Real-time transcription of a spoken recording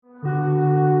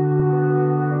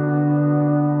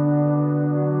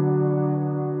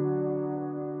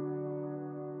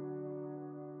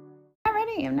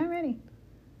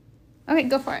Okay,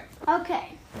 go for it.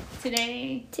 Okay.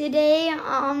 Today,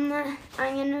 I'm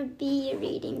gonna be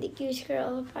reading The Goose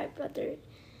Girl by Brother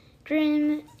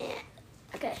Grimm.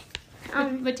 Okay.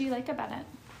 what do you like about it?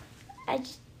 I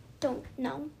just don't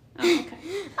know.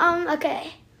 Oh, okay.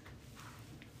 Okay.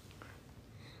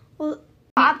 Well,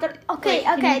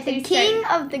 the king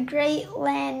of the great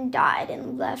land died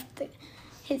and left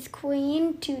his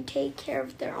queen to take care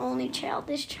of their only child.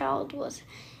 This child was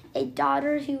a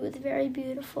daughter who was very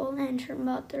beautiful, and her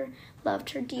mother loved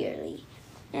her dearly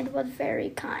and was very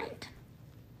kind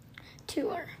to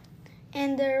her.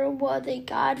 And there was a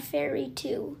god fairy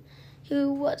too,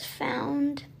 who was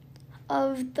fond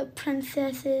of the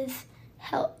princesses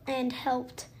and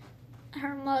helped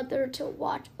her mother to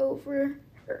watch over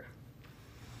her.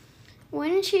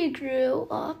 When she grew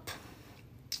up,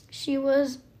 she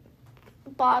was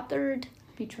betrothed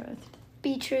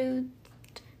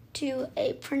to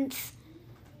a prince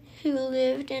who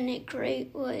lived in a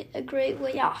great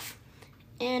way off.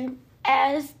 And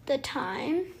as the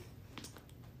time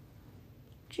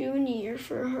drew near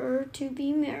for her to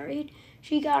be married,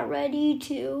 she got ready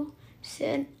to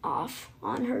set off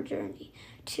on her journey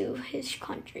to his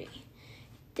country.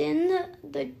 Then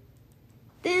the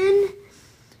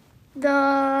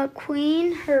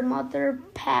queen, her mother,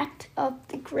 packed up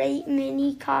the great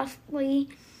many costly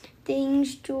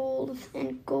things, jewels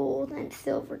and gold and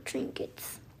silver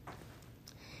trinkets,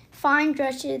 fine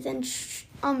dresses and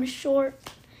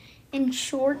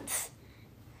shorts,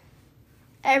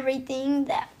 everything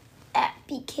that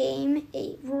became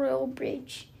a royal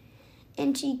bridge.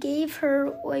 And she gave her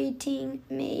waiting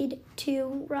maid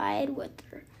to ride with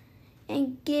her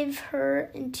and give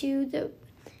her into the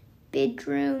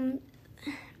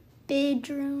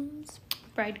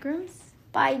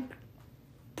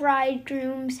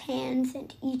bridegroom's hands,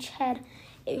 and each had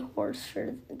a horse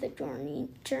for the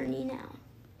journey now.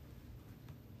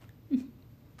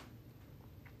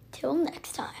 Till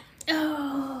next time.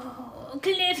 Oh,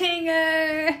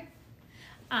 cliffhanger!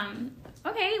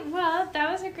 Okay, well,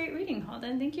 that was a great reading,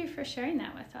 Holden. Thank you for sharing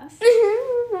that with us.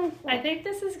 I think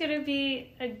this is going to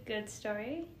be a good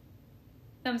story.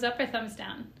 Thumbs up or thumbs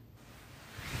down?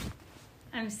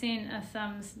 I'm seeing a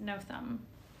thumbs, no thumb.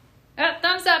 Oh,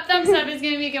 thumbs up is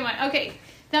going to be a good one. Okay,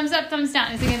 thumbs up, thumbs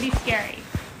down. Is it going to be scary?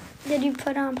 Did you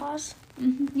put on pause?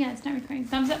 Mm-hmm. Yeah, it's not recording.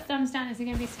 Thumbs up, thumbs down. Is it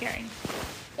going to be scary?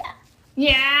 Yeah.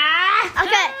 Yeah!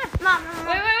 Okay, Mom.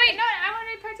 Wait. No, I want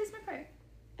to practice my part.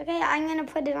 Okay, I'm going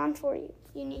to put it on for you.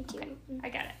 You need to. Okay, I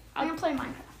got it. I'm going to play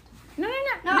Minecraft. No.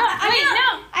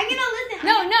 I'm going to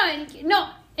listen. No.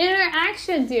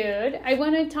 Interaction, dude. I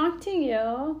want to talk to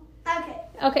you.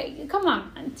 Okay, come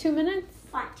on. 2 minutes?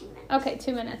 Fine, 2 minutes. Okay,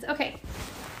 2 minutes. Okay.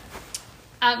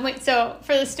 Wait, so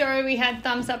for the story we had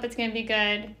thumbs up, it's going to be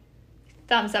good.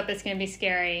 Thumbs up, it's going to be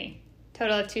scary.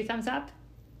 Total of 2 thumbs up?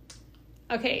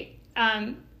 Okay,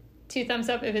 2 thumbs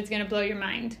up if it's going to blow your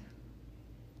mind.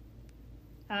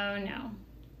 Oh, no.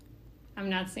 I'm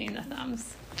not seeing the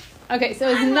thumbs. Okay, so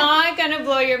it's not going to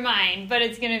blow your mind, but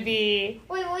it's going to be...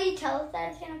 Wait, will you tell us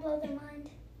that it's going to blow their mind?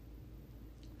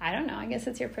 I don't know. I guess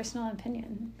it's your personal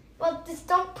opinion. Well, just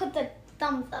don't put the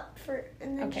thumbs up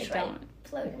and then okay, just don't.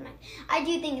 Blow your mind. I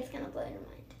do think it's going to blow your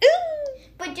mind. Ooh!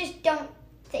 But just don't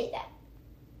say that.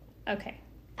 Okay.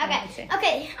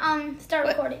 Okay, start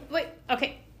recording. Wait,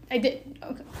 okay. I did.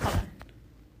 Okay, hold on.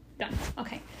 Done.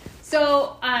 Okay.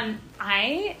 So, I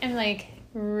am,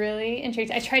 really intrigued.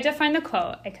 I tried to find the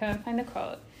quote. I couldn't find the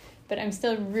quote. But I'm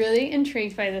still really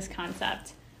intrigued by this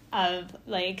concept of,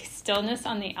 stillness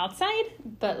on the outside,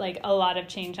 but, a lot of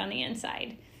change on the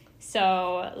inside.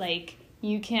 So,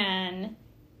 you can,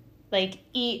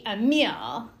 eat a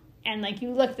meal and,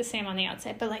 you look the same on the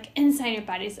outside, but, inside your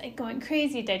body's, going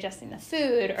crazy digesting the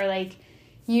food. Or,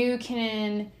 you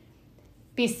can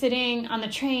be sitting on the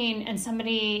train and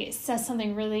somebody says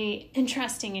something really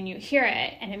interesting and you hear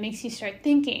it and it makes you start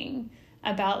thinking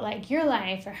about, your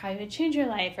life or how you would change your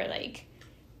life or,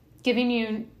 giving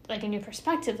you, a new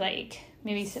perspective,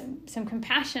 maybe some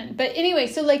compassion. But anyway,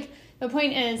 so, the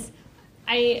point is,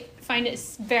 I find it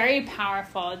very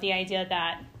powerful, the idea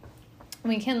that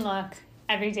we can look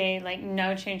every day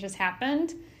no change has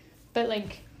happened, but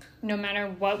no matter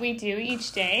what we do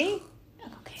each day,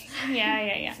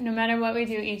 no matter what we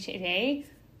do each day,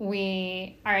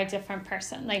 we are a different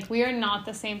person. We are not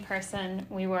the same person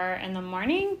we were in the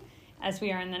morning as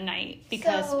we are in the night.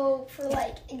 Because so for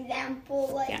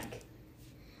example,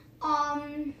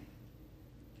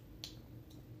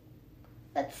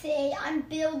 let's say I'm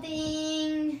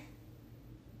building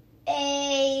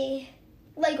a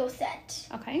Lego set.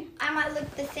 Okay. I might look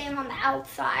the same on the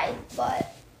outside,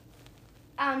 but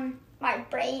my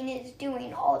brain is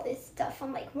doing all this stuff.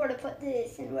 I'm like, where to put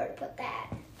this and where to put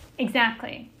that.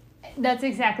 Exactly. That's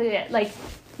exactly it. Like,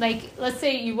 let's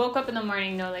say you woke up in the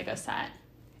morning, no Lego set.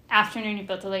 Afternoon, you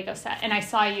built a Lego set, and I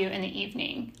saw you in the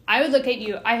evening. I would look at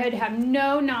you. I would have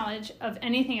no knowledge of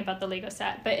anything about the Lego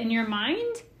set, but in your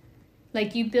mind,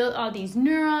 like, you built all these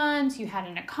neurons, you had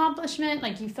an accomplishment,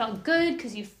 like, you felt good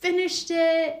because you finished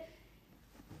it,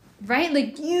 right?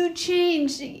 Like, you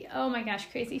changed. Oh my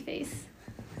gosh, crazy face.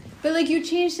 But, like, you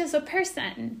changed as a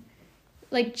person,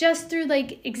 like, just through,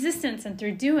 like, existence and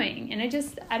through doing. And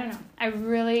I don't know. I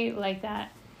really like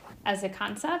that as a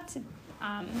concept.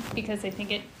 Because I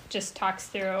think it just talks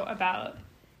through about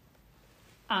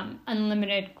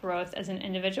unlimited growth as an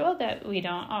individual that we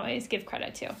don't always give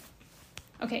credit to.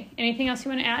 Okay, anything else you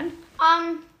want to add?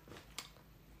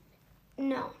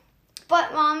 No.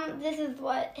 But, Mom, this is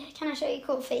what, can I show you a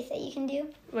cool face that you can do?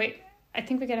 Wait, I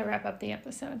think we got to wrap up the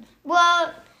episode.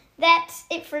 Well, that's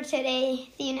it for today.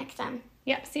 See you next time.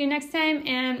 Yeah, see you next time,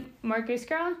 and more Goose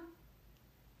Girl?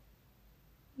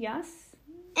 Yes?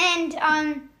 And,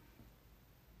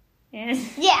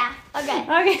 yeah, okay.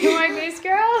 Okay, more Goose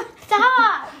Girl?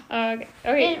 Stop! Okay.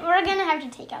 We're gonna have to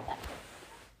take out that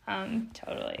part.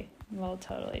 Totally. We'll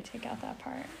totally take out that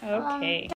part. Okay.